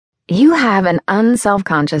You have an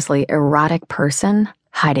unselfconsciously erotic person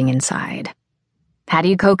hiding inside. How do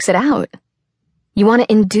you coax it out? You want to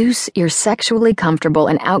induce your sexually comfortable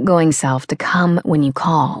and outgoing self to come when you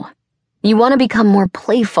call. You want to become more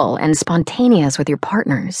playful and spontaneous with your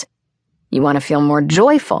partners. You want to feel more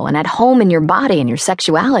joyful and at home in your body and your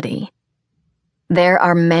sexuality. There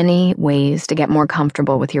are many ways to get more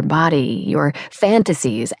comfortable with your body, your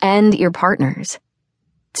fantasies, and your partners.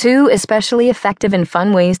 Two especially effective and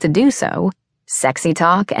fun ways to do so, sexy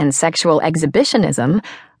talk and sexual exhibitionism,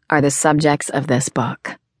 are the subjects of this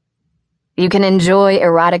book. You can enjoy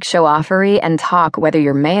erotic show-offery and talk whether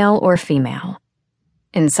you're male or female.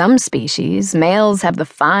 In some species, males have the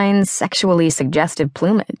fine, sexually suggestive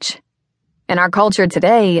plumage. In our culture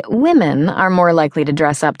today, women are more likely to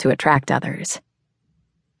dress up to attract others.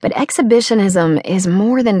 But exhibitionism is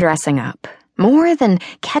more than dressing up, more than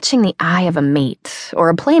catching the eye of a mate or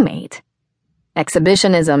a playmate.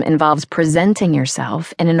 Exhibitionism involves presenting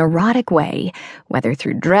yourself in an erotic way, whether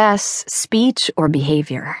through dress, speech, or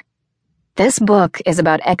behavior. This book is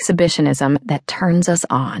about exhibitionism that turns us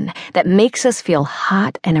on, that makes us feel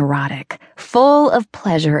hot and erotic, full of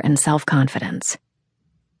pleasure and self-confidence.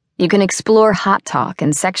 You can explore hot talk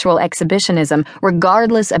and sexual exhibitionism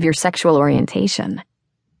regardless of your sexual orientation.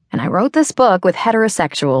 And I wrote this book with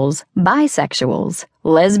heterosexuals, bisexuals,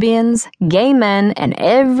 lesbians, gay men, and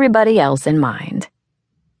everybody else in mind.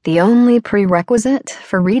 The only prerequisite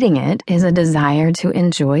for reading it is a desire to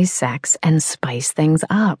enjoy sex and spice things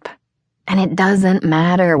up. And it doesn't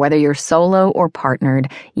matter whether you're solo or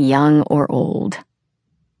partnered, young or old.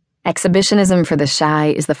 Exhibitionism for the Shy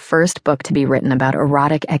is the first book to be written about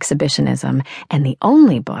erotic exhibitionism and the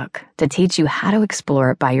only book to teach you how to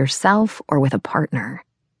explore it by yourself or with a partner.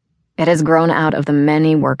 It has grown out of the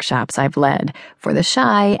many workshops I've led for the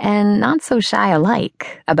shy and not so shy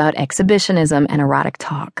alike about exhibitionism and erotic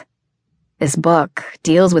talk. This book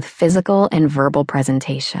deals with physical and verbal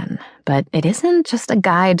presentation, but it isn't just a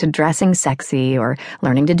guide to dressing sexy or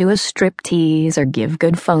learning to do a striptease or give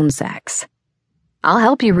good phone sex. I'll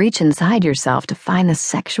help you reach inside yourself to find the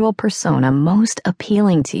sexual persona most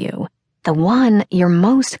appealing to you, the one you're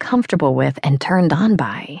most comfortable with and turned on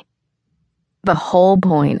by. The whole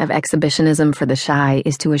point of Exhibitionism for the Shy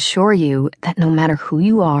is to assure you that no matter who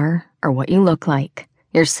you are or what you look like,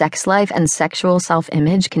 your sex life and sexual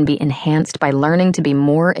self-image can be enhanced by learning to be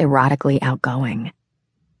more erotically outgoing.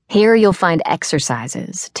 Here you'll find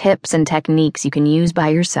exercises, tips, and techniques you can use by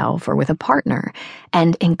yourself or with a partner,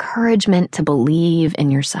 and encouragement to believe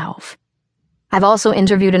in yourself. I've also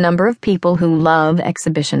interviewed a number of people who love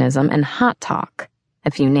exhibitionism and hot talk. A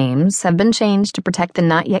few names have been changed to protect the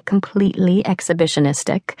not yet completely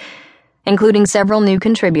exhibitionistic, including several new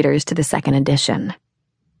contributors to the second edition.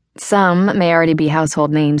 Some may already be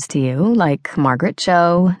household names to you, like Margaret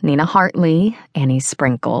Cho, Nina Hartley, Annie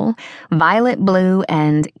Sprinkle, Violet Blue,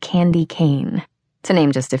 and Candy Kane, to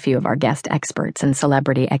name just a few of our guest experts and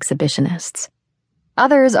celebrity exhibitionists.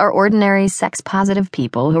 Others are ordinary sex-positive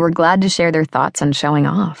people who are glad to share their thoughts on showing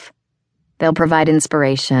off. They'll provide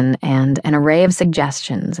inspiration and an array of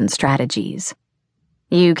suggestions and strategies.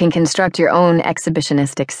 You can construct your own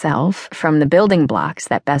exhibitionistic self from the building blocks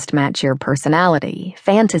that best match your personality,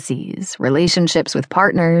 fantasies, relationships with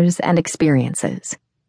partners, and experiences.